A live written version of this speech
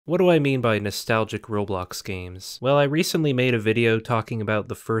What do I mean by nostalgic Roblox games? Well, I recently made a video talking about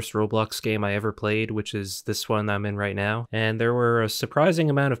the first Roblox game I ever played, which is this one I'm in right now, and there were a surprising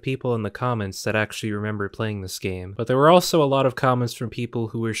amount of people in the comments that actually remember playing this game. But there were also a lot of comments from people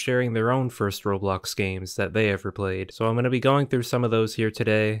who were sharing their own first Roblox games that they ever played. So I'm going to be going through some of those here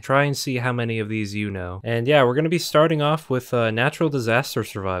today, try and see how many of these you know. And yeah, we're going to be starting off with natural disaster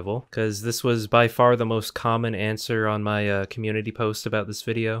survival, because this was by far the most common answer on my community post about this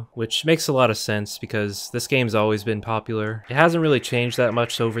video. Which makes a lot of sense because this game's always been popular. It hasn't really changed that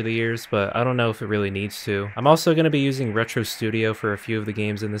much over the years, but I don't know if it really needs to. I'm also going to be using Retro Studio for a few of the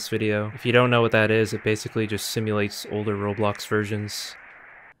games in this video. If you don't know what that is, it basically just simulates older Roblox versions.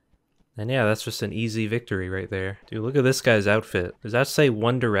 And yeah, that's just an easy victory right there. Dude, look at this guy's outfit. Does that say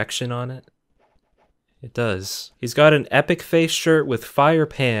One Direction on it? It does. He's got an epic face shirt with fire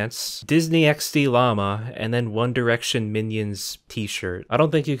pants, Disney XD llama, and then One Direction Minions t-shirt. I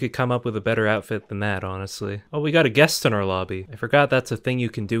don't think you could come up with a better outfit than that, honestly. Oh, we got a guest in our lobby. I forgot that's a thing you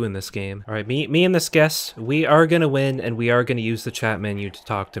can do in this game. Alright, me and this guest, we are gonna win, and we are gonna use the chat menu to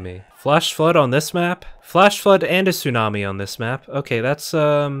talk to me. Flash flood on this map? Flash flood and a tsunami on this map? Okay, that's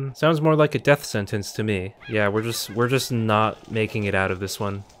sounds more like a death sentence to me. Yeah, we're just not making it out of this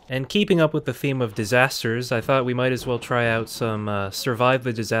one. And keeping up with the theme of disasters, I thought we might as well try out some survive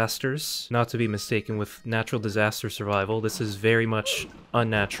the disasters, not to be mistaken with natural disaster survival. This is very much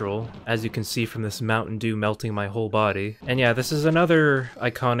unnatural, as you can see from this Mountain Dew melting my whole body. And yeah, this is another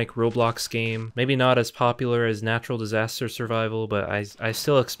iconic Roblox game. Maybe not as popular as natural disaster survival, but I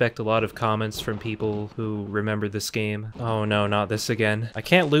still expect a lot of comments from people who remember this game. Oh no, not this again. I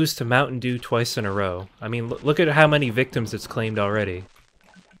can't lose to Mountain Dew twice in a row. I mean, look at how many victims it's claimed already.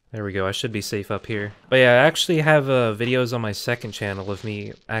 There we go, I should be safe up here. But yeah, I actually have videos on my second channel of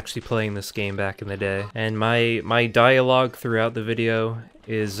me actually playing this game back in the day. And my dialogue throughout the video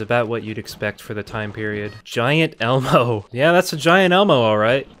is about what you'd expect for the time period. Giant Elmo! Yeah, that's a giant Elmo,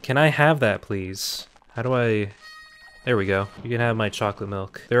 alright. Can I have that, please? How do I... There we go. You can have my chocolate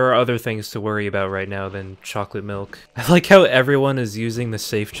milk. There are other things to worry about right now than chocolate milk. I like how everyone is using the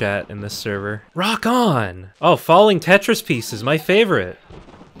safe chat in this server. Rock on! Oh, falling Tetris pieces, my favorite!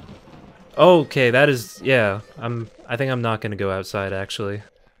 Okay, that is, yeah, I think I'm not gonna go outside, actually.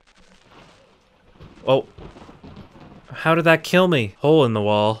 Oh. How did that kill me? Hole in the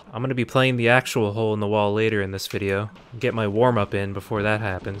wall. I'm gonna be playing the actual hole in the wall later in this video. Get my warm-up in before that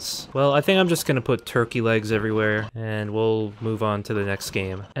happens. Well, I think I'm just gonna put turkey legs everywhere, and we'll move on to the next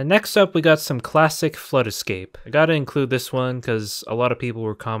game. And next up, we got some classic flood escape. I gotta include this one, because a lot of people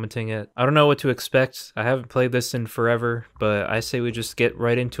were commenting it. I don't know what to expect. I haven't played this in forever, but I say we just get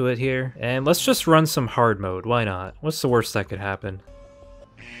right into it here. And let's just run some hard mode, why not? What's the worst that could happen?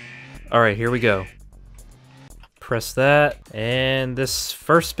 Alright, here we go. Press that, and this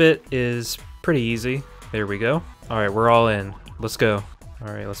first bit is pretty easy. There we go. Alright, we're all in. Let's go.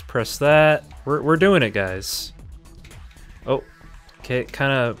 Alright, let's press that. We're doing it, guys. Oh, okay,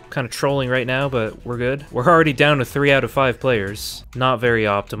 kind of trolling right now, but we're good. We're already down to 3 out of 5 players. Not very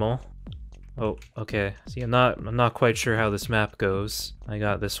optimal. Oh, okay. See, I'm not quite sure how this map goes. I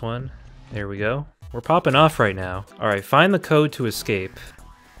got this one. There we go. We're popping off right now. Alright, find the code to escape.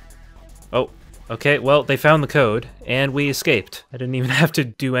 Oh. Okay, well, they found the code, and we escaped. I didn't even have to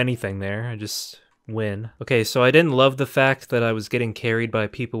do anything there, I just win. Okay, so I didn't love the fact that I was getting carried by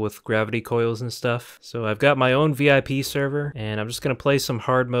people with gravity coils and stuff. So I've got my own VIP server, and I'm just gonna play some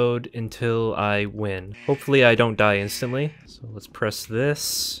hard mode until I win. Hopefully I don't die instantly. So let's press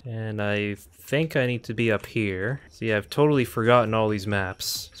this, and I think I need to be up here. See, I've totally forgotten all these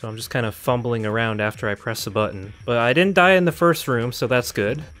maps, so I'm just kind of fumbling around after I press a button. But I didn't die in the first room, so that's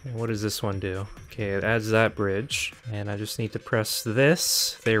good. And what does this one do? Okay, it adds that bridge, and I just need to press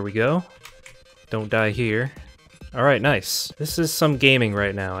this. There we go. Don't die here. Alright, nice. This is some gaming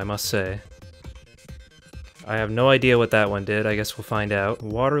right now, I must say. I have no idea what that one did. I guess we'll find out.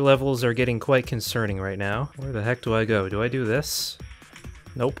 Water levels are getting quite concerning right now. Where the heck do I go? Do I do this?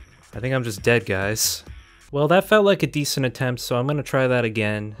 Nope. I think I'm just dead, guys. Well, that felt like a decent attempt, so I'm gonna try that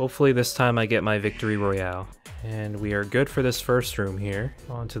again. Hopefully this time I get my victory royale. And we are good for this first room here.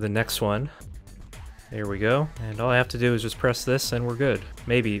 On to the next one. There we go. And all I have to do is just press this and we're good.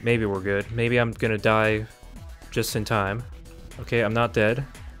 Maybe we're good. Maybe I'm gonna die just in time. Okay, I'm not dead.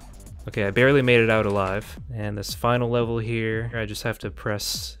 Okay, I barely made it out alive. And this final level here, I just have to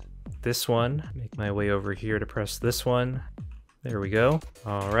press this one. Make my way over here to press this one. There we go.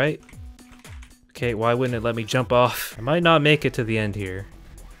 Alright. Okay, why wouldn't it let me jump off? I might not make it to the end here.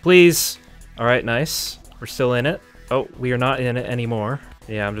 Please! Alright, nice. We're still in it. Oh, we are not in it anymore.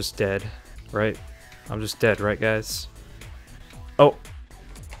 Yeah, I'm just dead. Right? I'm just dead, right, guys? Oh!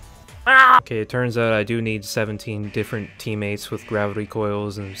 Okay, it turns out I do need 17 different teammates with gravity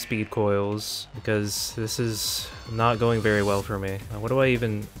coils and speed coils, because this is not going very well for me. What do I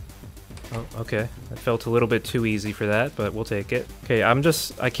even... Oh, okay. That felt a little bit too easy for that, but we'll take it. Okay,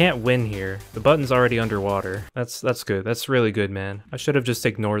 I can't win here. The button's already underwater. That's good. That's really good, man. I should have just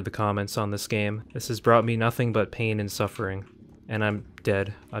ignored the comments on this game. This has brought me nothing but pain and suffering. And I'm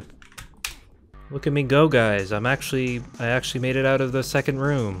dead. Look at me go, guys. I actually made it out of the second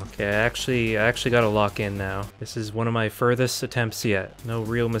room. Okay, I actually gotta lock in now. This is one of my furthest attempts yet. No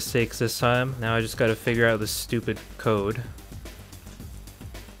real mistakes this time. Now I just gotta figure out this stupid code.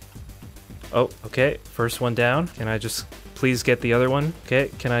 Oh, okay. First one down. Can I just please get the other one? Okay,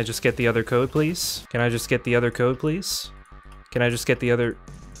 can I just get the other code, please? Can I just get the other code, please? Can I just get the other...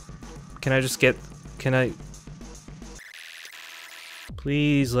 Can I just get... Can I...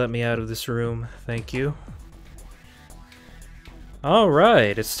 Please let me out of this room. Thank you.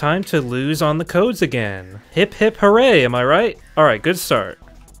 Alright, it's time to lose on the codes again. Hip hip hooray, am I right? Alright, good start.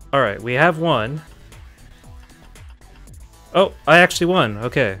 Alright, we have one. Oh, I actually won.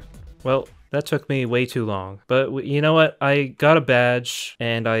 Okay. Well, that took me way too long. But you know what? I got a badge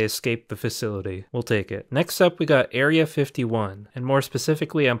and I escaped the facility. We'll take it. Next up, we got Area 51. And more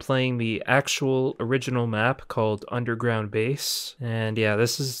specifically, I'm playing the actual original map called Underground Base. And yeah,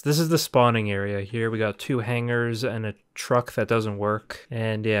 this is the spawning area here. We got 2 hangars and a truck that doesn't work.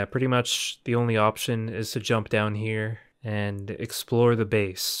 And yeah, pretty much the only option is to jump down here and explore the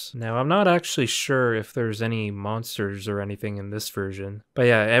base. Now, I'm not actually sure if there's any monsters or anything in this version. But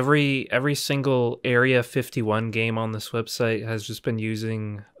yeah, every single Area 51 game on this website has just been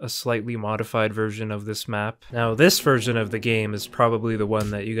using a slightly modified version of this map. Now, this version of the game is probably the one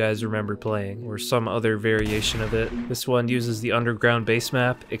that you guys remember playing, or some other variation of it. This one uses the underground base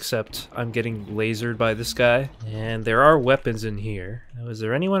map, except I'm getting lasered by this guy. And there are weapons in here. Now, is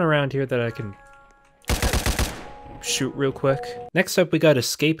there anyone around here that I can shoot real quick? Next up, we got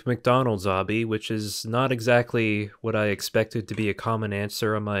Escape McDonald's Obby, which is not exactly what I expected to be a common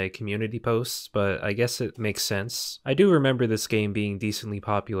answer on my community posts, but I guess it makes sense. I do remember this game being decently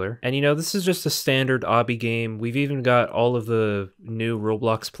popular. And you know, this is just a standard Obby game. We've even got all of the new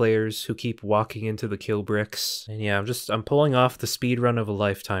Roblox players who keep walking into the kill bricks. And yeah, I'm pulling off the speedrun of a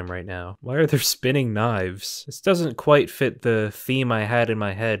lifetime right now. Why are there spinning knives? This doesn't quite fit the theme I had in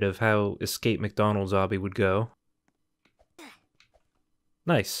my head of how Escape McDonald's Obby would go.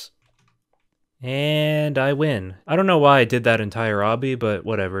 Nice. And I win. I don't know why I did that entire obby, but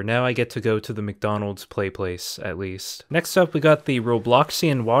whatever. Now I get to go to the McDonald's play place, at least. Next up, we got the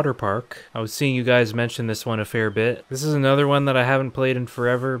Robloxian Water Park. I was seeing you guys mention this one a fair bit. This is another one that I haven't played in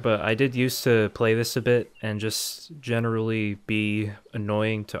forever, but I did used to play this a bit and just generally be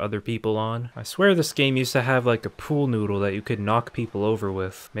annoying to other people on. I swear this game used to have like a pool noodle that you could knock people over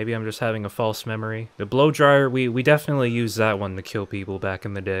with. Maybe I'm just having a false memory. The blow dryer, we definitely used that one to kill people back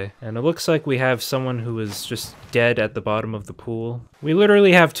in the day. And it looks like we have someone who is just dead at the bottom of the pool. We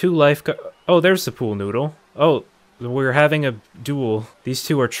literally have 2 Oh, there's the pool noodle. Oh, we're having a duel. These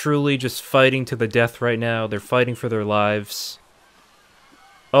 2 are truly just fighting to the death right now. They're fighting for their lives.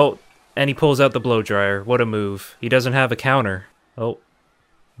 Oh, and he pulls out the blow dryer. What a move. He doesn't have a counter. Oh,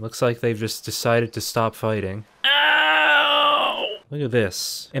 looks like they've just decided to stop fighting. Look at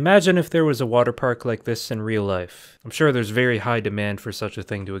this. Imagine if there was a water park like this in real life. I'm sure there's very high demand for such a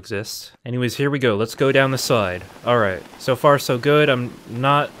thing to exist. Anyways, here we go. Let's go down the slide. Alright, so far so good. I'm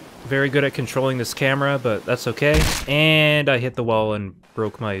not very good at controlling this camera, but that's okay. And I hit the wall and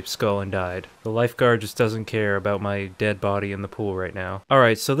broke my skull and died. The lifeguard just doesn't care about my dead body in the pool right now.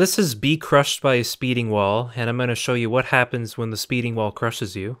 Alright, so this is Be Crushed by a Speeding Wall, and I'm going to show you what happens when the speeding wall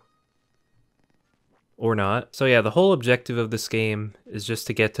crushes you. Or not. So yeah, the whole objective of this game is just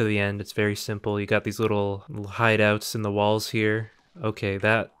to get to the end. It's very simple. You got these little hideouts in the walls here. Okay,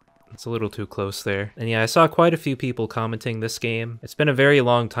 that's a little too close there. And yeah, I saw quite a few people commenting this game. It's been a very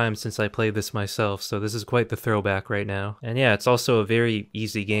long time since I played this myself, so this is quite the throwback right now. And yeah, it's also a very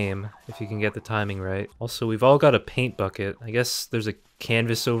easy game, if you can get the timing right. Also, we've all got a paint bucket. I guess there's a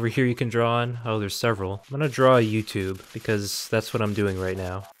canvas over here you can draw on. Oh, there's several. I'm gonna draw a YouTube, because that's what I'm doing right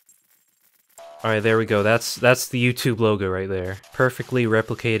now. Alright, there we go. That's the YouTube logo right there. Perfectly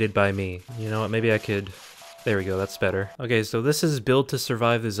replicated by me. You know what, maybe I could... There we go, that's better. Okay, so this is Build to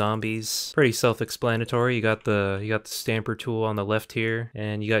Survive the Zombies. Pretty self-explanatory. You got the stamper tool on the left here,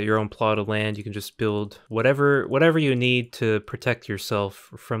 and you got your own plot of land. You can just build whatever you need to protect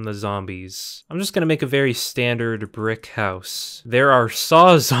yourself from the zombies. I'm just gonna make a very standard brick house. There are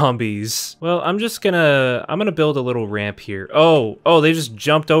saw zombies. Well, I'm gonna build a little ramp here. Oh, they just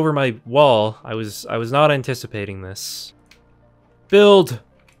jumped over my wall. I was not anticipating this. Build!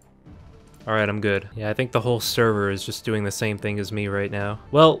 Alright, I'm good. Yeah, I think the whole server is just doing the same thing as me right now.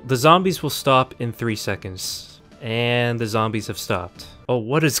 Well, the zombies will stop in 3 seconds. And the zombies have stopped. Oh,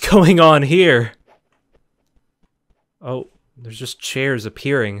 what is going on here? Oh, there's just chairs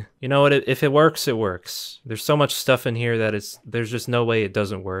appearing. You know what, if it works, it works. There's so much stuff in here that there's just no way it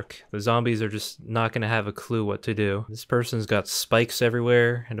doesn't work. The zombies are just not gonna have a clue what to do. This person's got spikes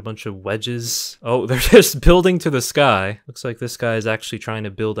everywhere and a bunch of wedges. Oh, they're just building to the sky. Looks like this guy is actually trying to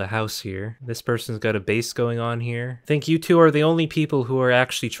build a house here. This person's got a base going on here. I think you two are the only people who are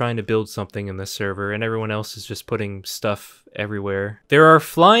actually trying to build something in this server, and everyone else is just putting stuff everywhere. There are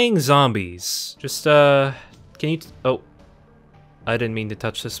flying zombies. Just, can you... Oh. I didn't mean to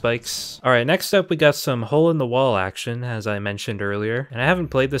touch the spikes. Alright, next up we got some hole-in-the-wall action, as I mentioned earlier. And I haven't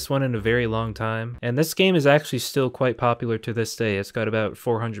played this one in a very long time. And this game is actually still quite popular to this day. It's got about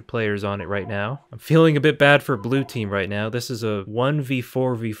 400 players on it right now. I'm feeling a bit bad for blue team right now. This is a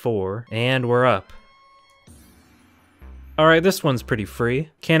 1v4v4, and we're up. Alright, this one's pretty free.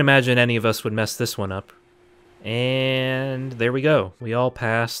 Can't imagine any of us would mess this one up. And there we go. We all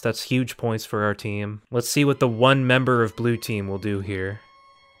passed. That's huge points for our team. Let's see what the one member of blue team will do here.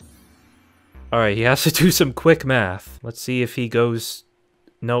 Alright, he has to do some quick math. Let's see if he goes...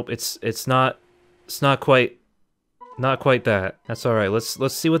 Nope, it's not quite that. That's alright.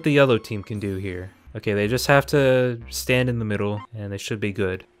 Let's see what the yellow team can do here. Okay, they just have to stand in the middle and they should be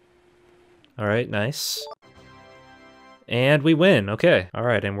good. Alright, nice. And we win, okay.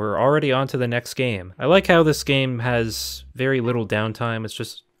 Alright, and we're already on to the next game. I like how this game has very little downtime. It's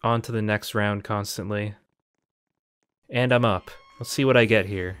just on to the next round constantly. And I'm up. Let's see what I get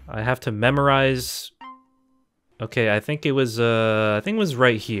here. I have to memorize... Okay, I think it was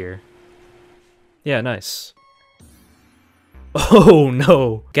right here. Yeah, nice. Oh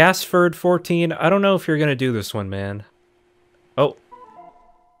no! Gasford 14, I don't know if you're gonna do this one, man. Oh.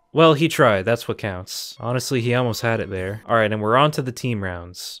 Well, he tried, that's what counts. Honestly, he almost had it there. Alright, and we're on to the team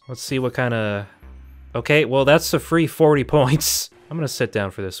rounds. Let's see what kind of... Okay, well that's a free 40 points. I'm gonna sit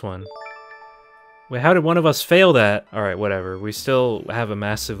down for this one. Wait, how did one of us fail that? Alright, whatever. We still have a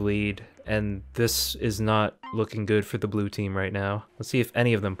massive lead, and this is not looking good for the blue team right now. Let's see if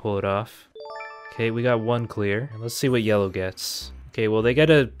any of them pull it off. Okay, we got one clear. Let's see what yellow gets. Okay, well they get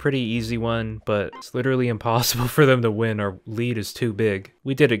a pretty easy one, but it's literally impossible for them to win. Our lead is too big.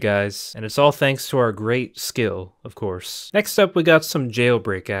 We did it, guys, and it's all thanks to our great skill, of course. Next up, we got some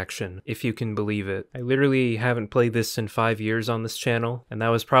jailbreak action, if you can believe it. I literally haven't played this in 5 years on this channel, and that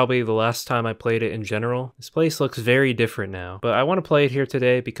was probably the last time I played it in general. This place looks very different now, but I want to play it here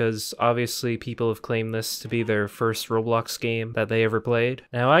today because obviously people have claimed this to be their first Roblox game that they ever played.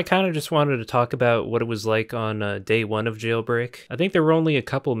 Now, I kind of just wanted to talk about what it was like on day 1 of jailbreak. I think there were only a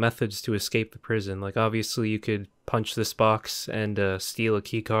couple methods to escape the prison. Like, obviously you could punch this box and steal a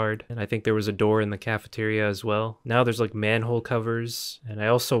key card, and I think there was a door in the cafeteria as well. Now there's like manhole covers, and I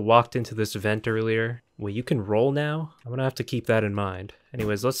also walked into this vent earlier. Wait, you can roll now? I'm gonna have to keep that in mind.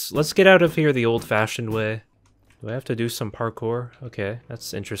 Anyways, let's get out of here the old-fashioned way. Do I have to do some parkour? Okay,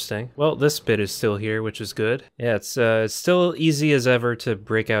 that's interesting. Well, this bit is still here, which is good. Yeah, it's still easy as ever to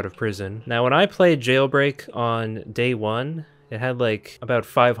break out of prison. Now, when I played Jailbreak on day 1, it had like about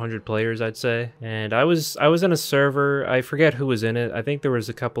 500 players, I'd say. And I was in a server, I forget who was in it. I think there was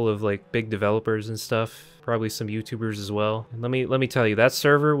a couple of like big developers and stuff. Probably some YouTubers as well. And let me tell you, that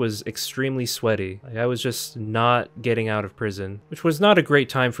server was extremely sweaty. Like, I was just not getting out of prison, which was not a great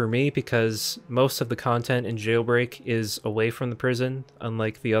time for me because most of the content in Jailbreak is away from the prison,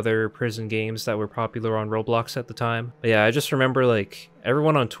 unlike the other prison games that were popular on Roblox at the time. But yeah, I just remember like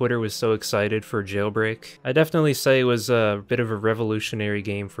everyone on Twitter was so excited for Jailbreak. I definitely say it was a bit of a revolutionary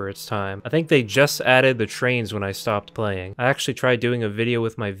game for its time. I think they just added the trains when I stopped playing. I actually tried doing a video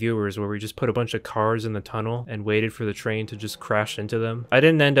with my viewers where we just put a bunch of cars in the tunnel and waited for the train to just crash into them. I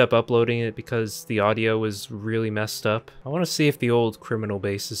didn't end up uploading it because the audio was really messed up. I want to see if the old criminal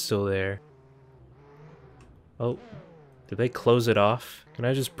base is still there. Oh, did they close it off? Can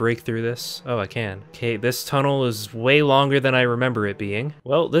I just break through this? Oh, I can. Okay, this tunnel is way longer than I remember it being.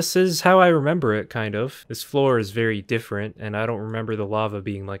 Well, this is how I remember it, kind of. This floor is very different, and I don't remember the lava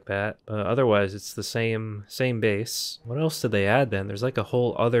being like that. Otherwise, it's the same base. What else did they add then? There's like a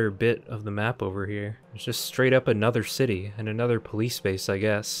whole other bit of the map over here. It's just straight up another city and another police base, I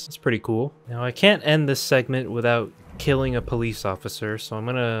guess. It's pretty cool. Now, I can't end this segment without killing a police officer, so I'm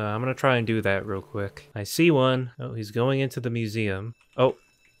gonna try and do that real quick. I see one. Oh, he's going into the museum. Oh,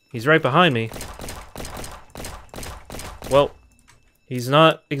 he's right behind me. Well, he's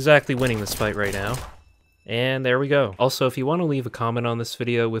not exactly winning this fight right now. And there we go. Also, if you want to leave a comment on this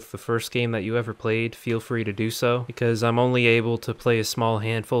video with the first game that you ever played, feel free to do so, because I'm only able to play a small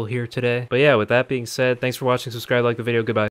handful here today. But yeah, with that being said, thanks for watching, subscribe, like the video, goodbye.